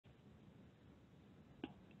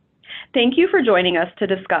Thank you for joining us to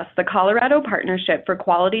discuss the Colorado Partnership for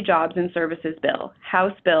Quality Jobs and Services Bill,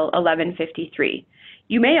 House Bill 1153.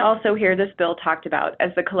 You may also hear this bill talked about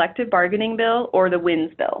as the Collective Bargaining Bill or the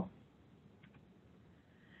WINS Bill.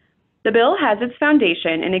 The bill has its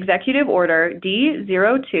foundation in Executive Order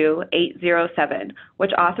D-02807,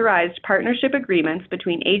 which authorized partnership agreements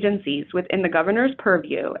between agencies within the governor's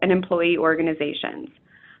purview and employee organizations.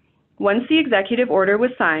 Once the executive order was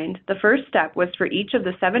signed, the first step was for each of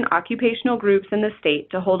the 7 occupational groups in the state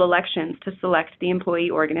to hold elections to select the employee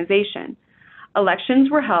organization. Elections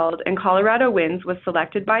were held, and Colorado WINS was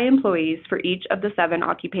selected by employees for each of the 7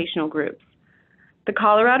 occupational groups. The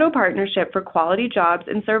Colorado Partnership for Quality Jobs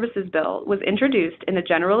and Services Bill was introduced in the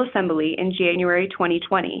General Assembly in January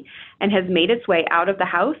 2020 and has made its way out of the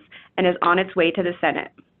House and is on its way to the Senate.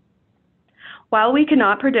 While we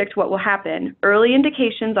cannot predict what will happen, early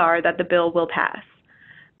indications are that the bill will pass.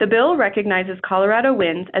 The bill recognizes Colorado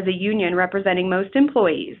WINS as a union representing most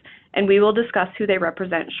employees, and we will discuss who they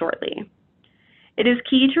represent shortly. It is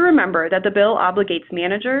key to remember that the bill obligates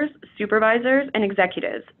managers, supervisors, and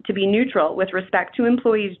executives to be neutral with respect to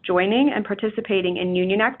employees joining and participating in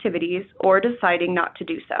union activities or deciding not to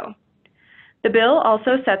do so. The bill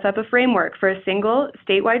also sets up a framework for a single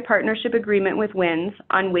statewide partnership agreement with WINS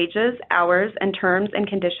on wages, hours, and terms and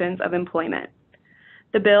conditions of employment.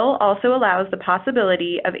 The bill also allows the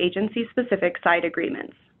possibility of agency-specific side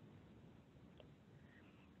agreements.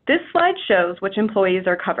 This slide shows which employees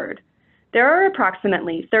are covered. There are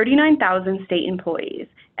approximately 39,000 state employees,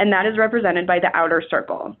 and that is represented by the outer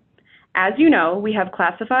circle. As you know, we have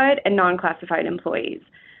classified and non-classified employees.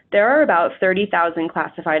 There are about 30,000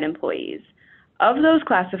 classified employees. Of those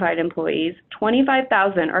classified employees,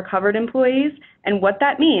 25,000 are covered employees, and what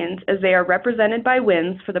that means is they are represented by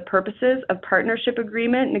WINS for the purposes of partnership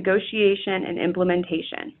agreement, negotiation, and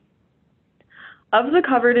implementation. Of the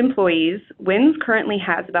covered employees, WINS currently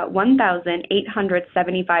has about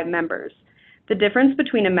 1,875 members. The difference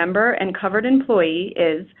between a member and covered employee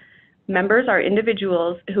is members are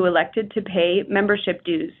individuals who elected to pay membership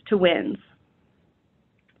dues to WINS.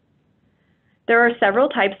 There are several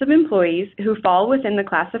types of employees who fall within the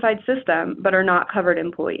classified system but are not covered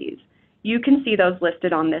employees. You can see those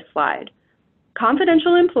listed on this slide.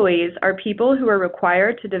 Confidential employees are people who are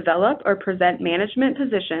required to develop or present management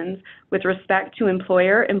positions with respect to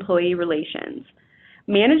employer-employee relations.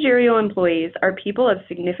 Managerial employees are people of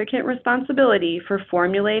significant responsibility for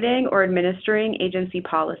formulating or administering agency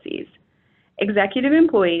policies. Executive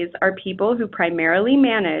employees are people who primarily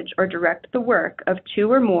manage or direct the work of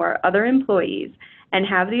 2 or more other employees and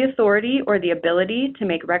have the authority or the ability to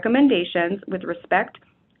make recommendations with respect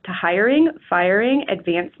to hiring, firing,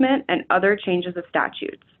 advancement, and other changes of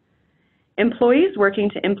statutes. Employees working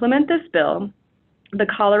to implement this bill, the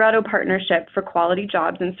Colorado Partnership for Quality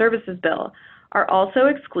Jobs and Services Bill, are also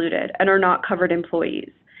excluded and are not covered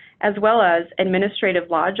employees, as well as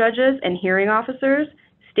administrative law judges and hearing officers,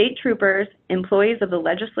 state troopers, employees of the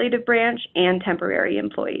legislative branch, and temporary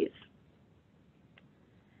employees.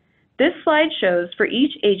 This slide shows for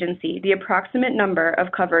each agency the approximate number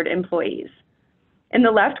of covered employees. In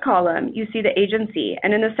the left column, you see the agency,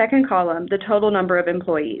 and in the second column, the total number of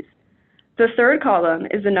employees. The third column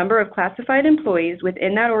is the number of classified employees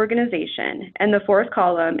within that organization, and the fourth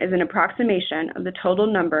column is an approximation of the total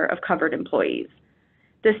number of covered employees.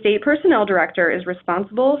 The State Personnel Director is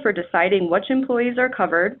responsible for deciding which employees are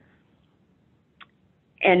covered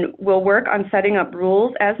and will work on setting up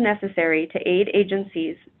rules as necessary to aid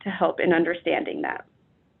agencies to help in understanding that.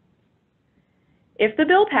 If the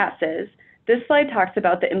bill passes, this slide talks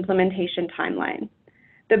about the implementation timeline.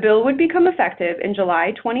 The bill would become effective in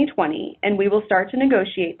July 2020, and we will start to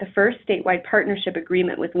negotiate the first statewide partnership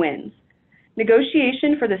agreement with WINS.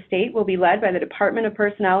 Negotiation for the state will be led by the Department of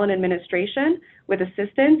Personnel and Administration with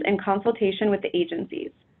assistance and consultation with the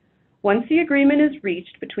agencies. Once the agreement is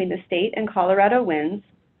reached between the state and Colorado WINS,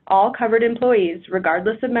 all covered employees,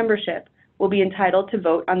 regardless of membership, will be entitled to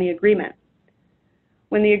vote on the agreement.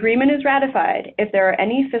 When the agreement is ratified, if there are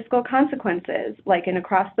any fiscal consequences, like an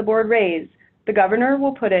across-the-board raise, the governor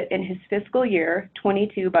will put it in his fiscal year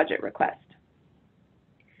 22 budget request.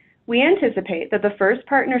 We anticipate that the first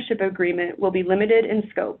partnership agreement will be limited in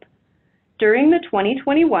scope. During the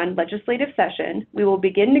 2021 legislative session, we will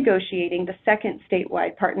begin negotiating the second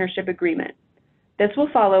statewide partnership agreement. This will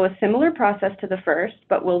follow a similar process to the first,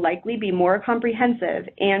 but will likely be more comprehensive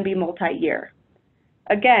and be multi-year.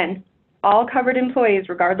 Again, all covered employees,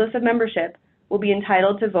 regardless of membership, will be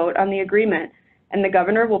entitled to vote on the agreement, and the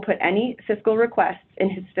governor will put any fiscal requests in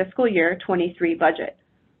his fiscal year 23 budget.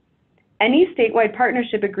 Any statewide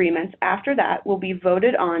partnership agreements after that will be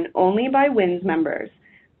voted on only by WINS members,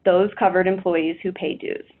 those covered employees who pay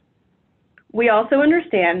dues. We also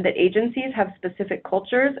understand that agencies have specific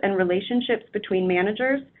cultures and relationships between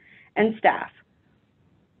managers and staff.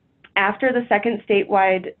 After the second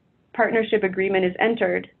statewide partnership agreement is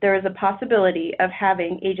entered, there is a possibility of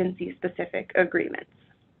having agency-specific agreements.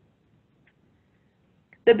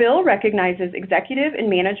 The bill recognizes executive and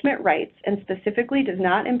management rights and specifically does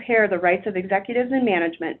not impair the rights of executives and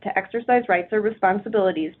management to exercise rights or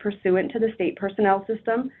responsibilities pursuant to the state personnel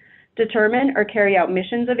system, determine or carry out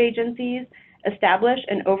missions of agencies, establish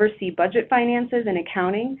and oversee budget finances and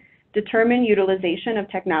accounting, determine utilization of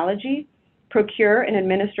technology, procure and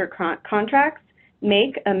administer contracts,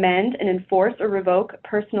 make, amend, and enforce or revoke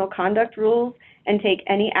personal conduct rules, and take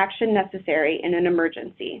any action necessary in an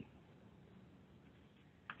emergency.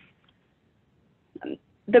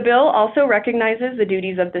 The bill also recognizes the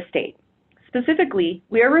duties of the state. Specifically,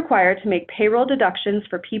 we are required to make payroll deductions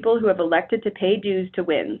for people who have elected to pay dues to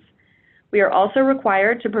WINS. We are also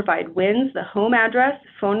required to provide WINS the home address,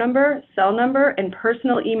 phone number, cell number, and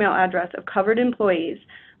personal email address of covered employees,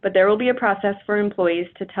 but there will be a process for employees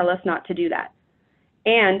to tell us not to do that.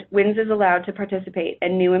 And WINS is allowed to participate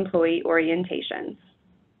in new employee orientations.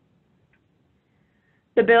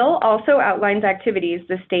 The bill also outlines activities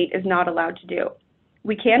the state is not allowed to do.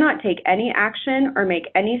 We cannot take any action or make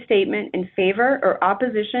any statement in favor or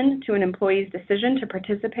opposition to an employee's decision to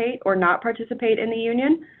participate or not participate in the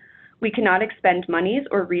union. We cannot expend monies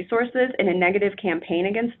or resources in a negative campaign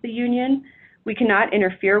against the union. We cannot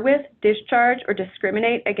interfere with, discharge, or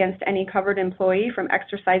discriminate against any covered employee from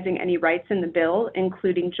exercising any rights in the bill,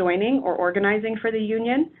 including joining or organizing for the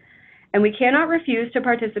union. And we cannot refuse to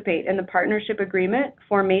participate in the partnership agreement,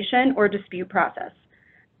 formation, or dispute process.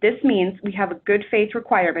 This means we have a good faith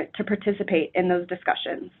requirement to participate in those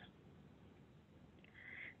discussions.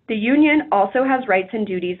 The union also has rights and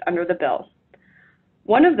duties under the bill.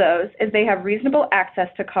 One of those is they have reasonable access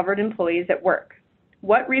to covered employees at work.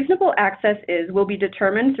 What reasonable access is will be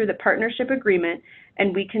determined through the partnership agreement,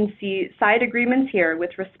 and we can see side agreements here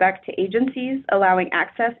with respect to agencies allowing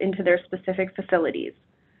access into their specific facilities.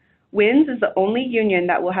 WINS is the only union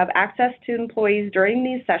that will have access to employees during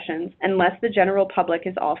these sessions unless the general public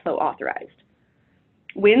is also authorized.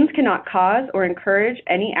 WINS cannot cause or encourage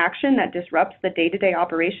any action that disrupts the day-to-day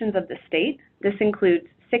operations of the state. This includes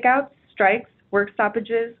sickouts, strikes, work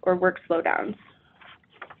stoppages, or work slowdowns.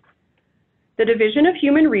 The Division of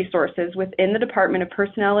Human Resources within the Department of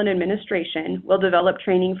Personnel and Administration will develop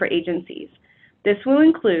training for agencies. This will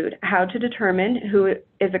include how to determine who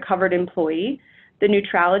is a covered employee, the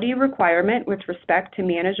neutrality requirement with respect to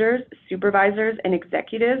managers, supervisors, and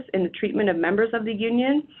executives in the treatment of members of the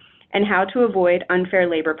union, and how to avoid unfair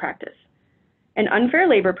labor practice. An unfair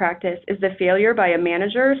labor practice is the failure by a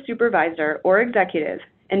manager, supervisor, or executive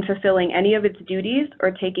in fulfilling any of its duties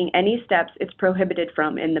or taking any steps it's prohibited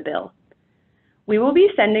from in the bill. We will be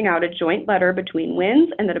sending out a joint letter between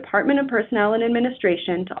WINS and the Department of Personnel and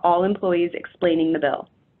Administration to all employees explaining the bill.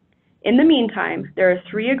 In the meantime, there are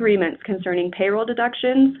 3 agreements concerning payroll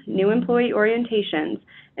deductions, new employee orientations,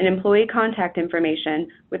 and employee contact information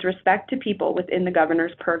with respect to people within the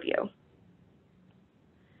governor's purview.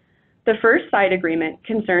 The first side agreement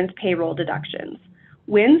concerns payroll deductions.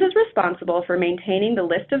 WINS is responsible for maintaining the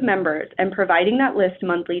list of members and providing that list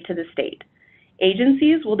monthly to the state.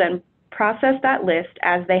 Agencies will then process that list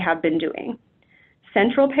as they have been doing.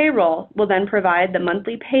 Central Payroll will then provide the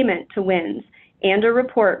monthly payment to WINS and a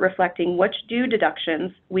report reflecting which due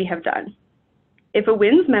deductions we have done. If a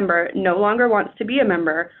WINS member no longer wants to be a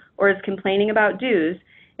member or is complaining about dues,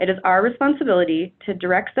 it is our responsibility to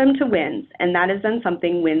direct them to WINS, and that is then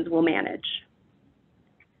something WINS will manage.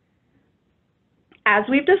 As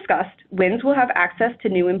we've discussed, WINS will have access to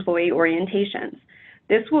new employee orientations.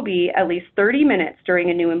 This will be at least 30 minutes during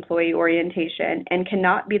a new employee orientation and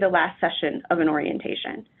cannot be the last session of an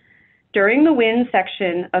orientation. During the WINS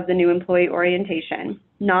section of the new employee orientation,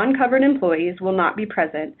 non-covered employees will not be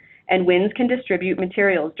present, and WINS can distribute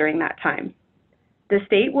materials during that time. The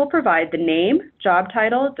state will provide the name, job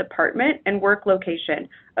title, department, and work location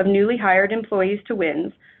of newly hired employees to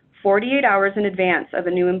WINS 48 hours in advance of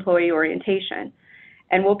a new employee orientation,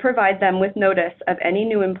 and will provide them with notice of any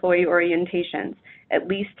new employee orientations at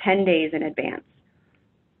least 10 days in advance.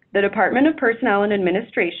 The Department of Personnel and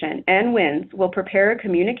Administration and WINS will prepare a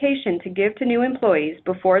communication to give to new employees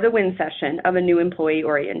before the WINS session of a new employee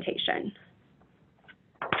orientation.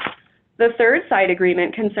 The third side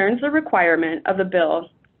agreement concerns the requirement of the bill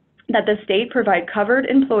that the state provide covered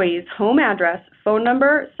employees' home address, phone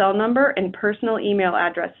number, cell number, and personal email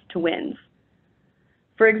address to WINS.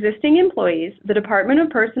 For existing employees, the Department of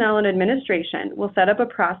Personnel and Administration will set up a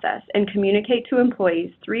process and communicate to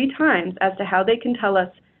employees 3 times as to how they can tell us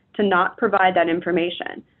to not provide that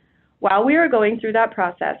information. While we are going through that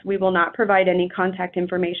process, we will not provide any contact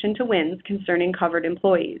information to WINS concerning covered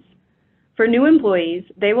employees. For new employees,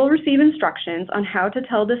 they will receive instructions on how to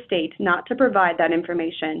tell the state not to provide that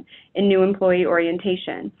information in new employee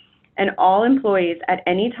orientation, and all employees at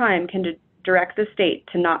any time can direct the state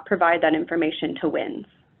to not provide that information to WINS.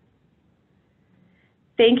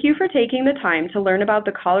 Thank you for taking the time to learn about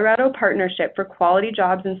the Colorado Partnership for Quality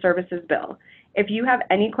Jobs and Services Bill. If you have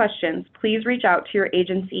any questions, please reach out to your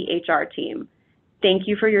agency HR team. Thank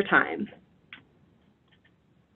you for your time.